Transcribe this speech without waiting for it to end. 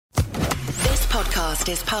podcast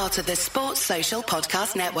is part of the Sports Social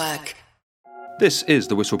Podcast Network. This is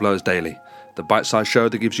the Whistleblowers Daily, the bite-sized show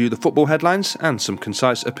that gives you the football headlines and some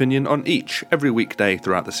concise opinion on each every weekday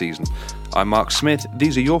throughout the season. I'm Mark Smith.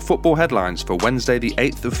 These are your football headlines for Wednesday the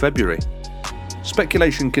 8th of February.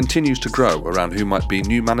 Speculation continues to grow around who might be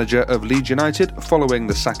new manager of Leeds United following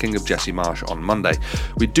the sacking of Jesse Marsch on Monday.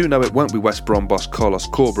 We do know it won't be West Brom boss Carlos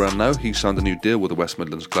Corberán though. He signed a new deal with the West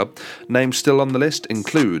Midlands club. Names still on the list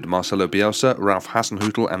include Marcelo Bielsa, Ralph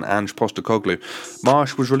Hasenhüttl and Ange Postecoglou.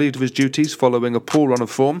 Marsch was relieved of his duties following a poor run of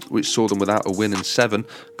form, which saw them without a win in 7,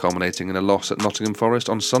 culminating in a loss at Nottingham Forest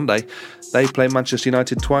on Sunday. They play Manchester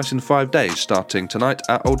United twice in 5 days, starting tonight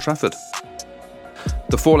at Old Trafford.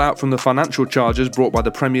 The fallout from the financial charges brought by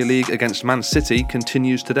the Premier League against Man City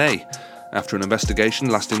continues today. After an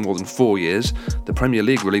investigation lasting more than 4 years, the Premier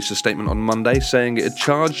League released a statement on Monday saying it had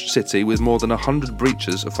charged City with more than 100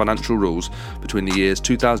 breaches of financial rules between the years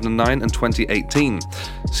 2009 and 2018.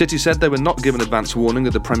 City said they were not given advance warning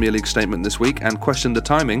of the Premier League statement this week and questioned the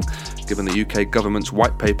timing, given the UK government's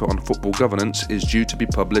white paper on football governance is due to be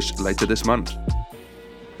published later this month.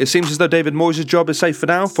 It seems as though David Moyes' job is safe for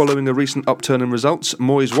now, following a recent upturn in results.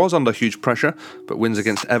 Moyes was under huge pressure, but wins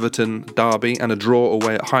against Everton, Derby and a draw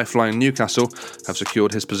away at high-flying Newcastle have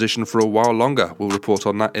secured his position for a while longer. We'll report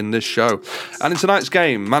on that in this show. And in tonight's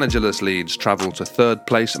game, managerless Leeds travel to third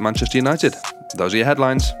place at Manchester United. Those are your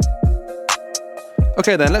headlines.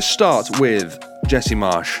 OK then, let's start with Jesse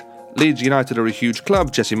Marsch. Leeds United are a huge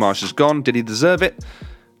club. Jesse Marsch is gone. Did he deserve it?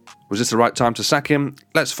 Was this the right time to sack him?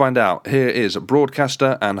 Let's find out. Here is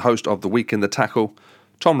broadcaster and host of The Week in the Tackle,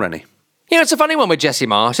 Tom Rennie. You know, it's a funny one with Jesse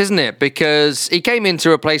Marsch, isn't it? Because he came in to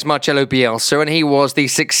replace Marcelo Bielsa and he was the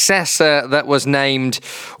successor that was named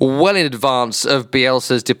well in advance of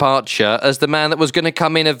Bielsa's departure as the man that was going to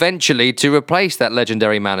come in eventually to replace that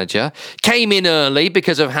legendary manager. Came in early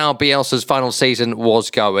because of how Bielsa's final season was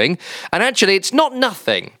going. And actually, it's not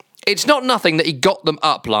nothing. It's not nothing that he got them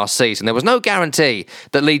up last season. There was no guarantee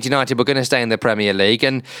that Leeds United were going to stay in the Premier League,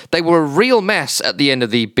 and they were a real mess at the end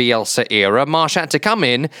of the Bielsa era. Marsch had to come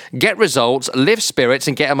in, get results, lift spirits,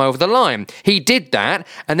 and get them over the line. He did that,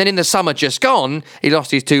 and then in the summer just gone, he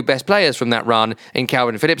lost his 2 best players from that run in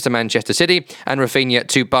Calvin Phillips to Manchester City and Rafinha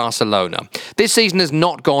to Barcelona. This season has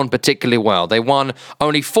not gone particularly well. They won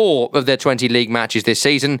only 4 of their 20 league matches this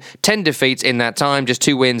season, 10 defeats in that time, just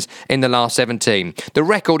 2 wins in the last 17. The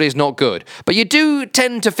record is not good, but you do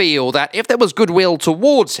tend to feel that if there was goodwill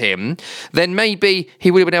towards him, then maybe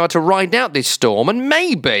he would have been able to ride out this storm and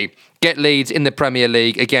maybe get Leeds in the Premier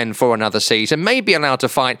League again for another season, maybe allowed to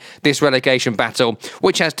fight this relegation battle,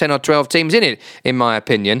 which has 10 or 12 teams in it, in my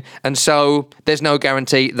opinion, and so there's no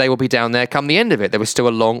guarantee they will be down there come the end of it. There was still a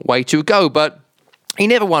long way to go, but he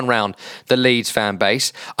never won round the Leeds fan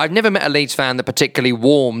base. I've never met a Leeds fan that particularly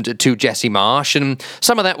warmed to Jesse Marsch, and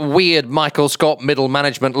some of that weird Michael Scott middle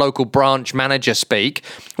management local branch manager speak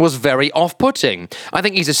was very off-putting. I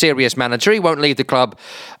think he's a serious manager. He won't leave the club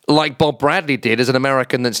like Bob Bradley did as an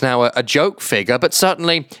American that's now a joke figure, but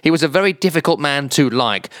certainly he was a very difficult man to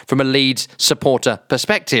like from a Leeds supporter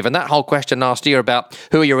perspective. And that whole question last year about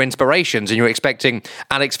who are your inspirations, and you're expecting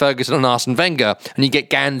Alex Ferguson and Arsene Wenger, and you get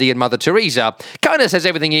Gandhi and Mother Teresa, kind of says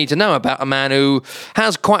everything you need to know about a man who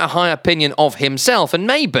has quite a high opinion of himself and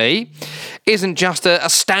maybe isn't just a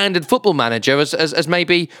standard football manager as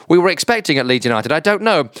maybe we were expecting at Leeds United. I don't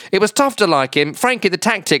know. It was tough to like him. Frankly, the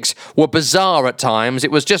tactics were bizarre at times.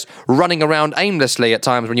 It was just running around aimlessly at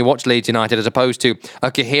times when you watch Leeds United as opposed to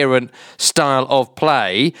a coherent style of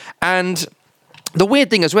play. And the weird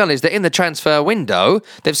thing as well is that in the transfer window,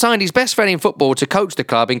 they've signed his best friend in football to coach the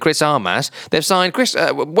club in Chris Armas. They've signed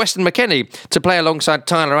Weston McKennie to play alongside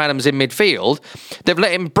Tyler Adams in midfield. They've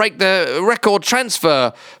let him break the record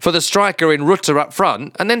transfer for the striker in Rutter up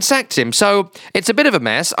front and then sacked him. So it's a bit of a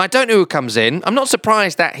mess. I don't know who comes in. I'm not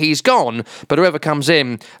surprised that he's gone, but whoever comes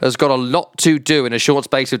in has got a lot to do in a short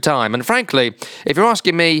space of time. And frankly, if you're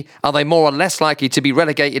asking me, are they more or less likely to be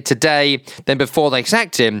relegated today than before they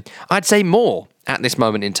sacked him? I'd say more at this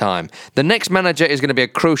moment in time. The next manager is going to be a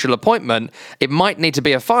crucial appointment. It might need to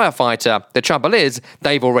be a firefighter. The trouble is,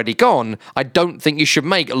 they've already gone. I don't think you should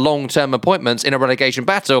make long-term appointments in a relegation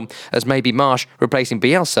battle, as maybe Marsch replacing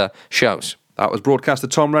Bielsa shows. That was broadcaster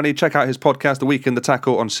Tom Rennie. Check out his podcast, The Week in the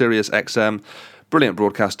Tackle, on Sirius XM. Brilliant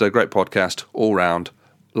broadcaster, great podcast, all round.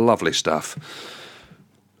 Lovely stuff.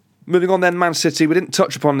 Moving on then, Man City. We didn't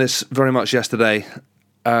touch upon this very much yesterday.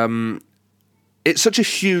 It's such a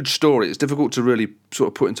huge story. It's difficult to really sort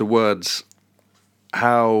of put into words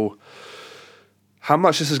how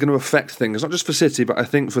much this is going to affect things, not just for City, but I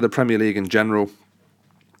think for the Premier League in general.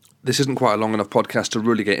 This isn't quite a long enough podcast to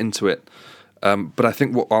really get into it. But I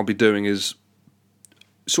think what I'll be doing is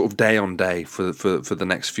sort of day on day for the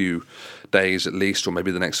next few days at least, or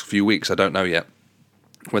maybe the next few weeks. I don't know yet.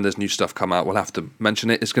 When there's new stuff come out, we'll have to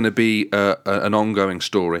mention it. It's going to be an ongoing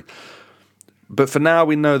story. But for now,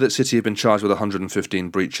 we know that City have been charged with 115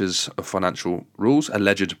 breaches of financial rules,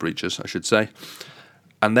 alleged breaches, I should say.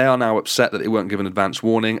 And they are now upset that they weren't given advance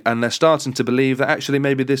warning, and they're starting to believe that actually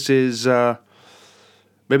maybe this is...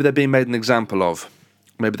 maybe they're being made an example of.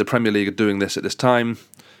 Maybe the Premier League are doing this at this time,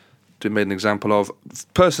 being made an example of.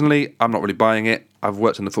 Personally, I'm not really buying it. I've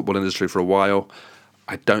worked in the football industry for a while.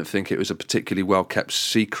 I don't think it was a particularly well-kept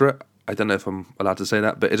secret. I don't know if I'm allowed to say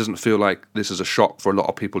that, but it doesn't feel like this is a shock for a lot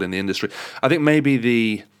of people in the industry. I think maybe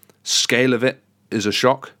the scale of it is a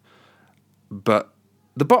shock, but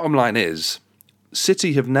the bottom line is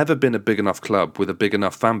City have never been a big enough club with a big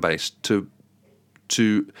enough fan base to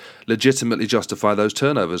legitimately justify those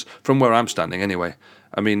turnovers, from where I'm standing anyway.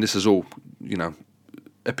 I mean, this is all,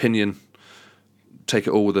 opinion. Take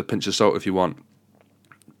it all with a pinch of salt if you want.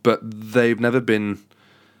 But they've never been...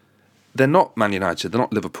 They're not Man United, they're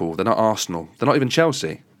not Liverpool, they're not Arsenal, they're not even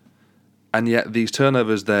Chelsea. And yet these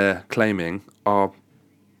turnovers they're claiming are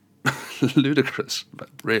ludicrous,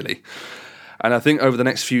 really. And I think over the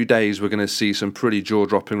next few days we're going to see some pretty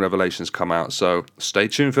jaw-dropping revelations come out, so stay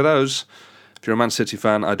tuned for those. If you're a Man City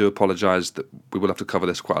fan, I do apologise that we will have to cover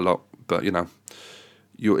this quite a lot, but,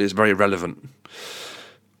 it's very relevant.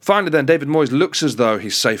 Finally then, David Moyes looks as though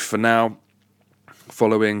he's safe for now,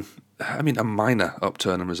 following... a minor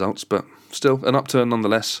upturn in results, but still an upturn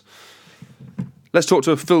nonetheless. Let's talk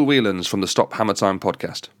to Phil Whelans from the Stop Hammer Time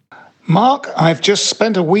podcast. Mark, I've just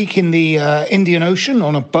spent a week in the Indian Ocean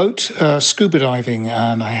on a boat scuba diving,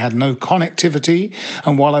 and I had no connectivity.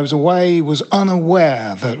 And while I was away, was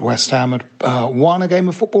unaware that West Ham had won a game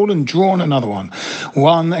of football and drawn another one.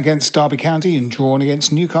 Won against Derby County and drawn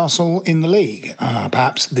against Newcastle in the league.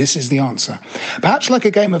 Perhaps this is the answer. Perhaps like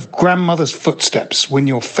a game of grandmother's footsteps. When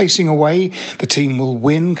you're facing away, the team will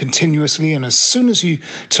win continuously, and as soon as you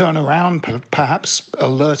turn around, perhaps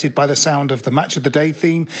alerted by the sound of the Match of the Day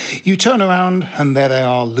theme, you turn around and there they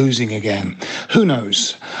are, losing again. Who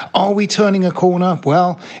knows? Are we turning a corner?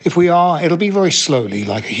 Well, if we are, it'll be very slowly,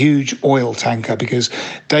 like a huge oil tanker, because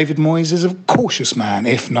David Moyes is a cautious man,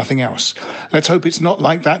 if nothing else. Let's hope it's not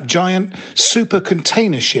like that giant super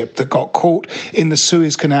container ship that got caught in the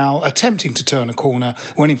Suez Canal attempting to turn a corner,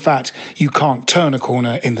 when in fact you can't turn a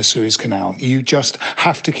corner in the Suez Canal. You just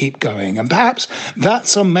have to keep going. And perhaps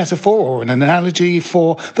that's a metaphor or an analogy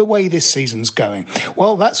for the way this season's going.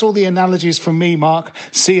 Well, that's all the analogies from me, Mark.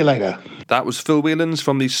 See you later. That was Phil Whelans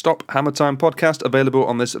from the Stop Hammer Time podcast, available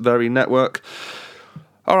on this very network.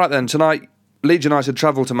 All right then, tonight, Leeds United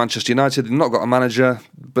travel to Manchester United. They've not got a manager,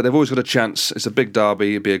 but they've always got a chance. It's a big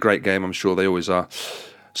derby. It'll be a great game, I'm sure they always are.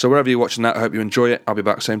 So wherever you're watching that, I hope you enjoy it. I'll be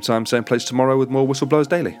back same time, same place tomorrow with more Whistleblowers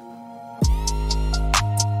Daily.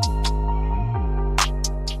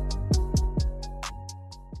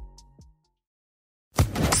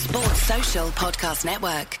 Sports Social Podcast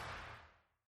Network.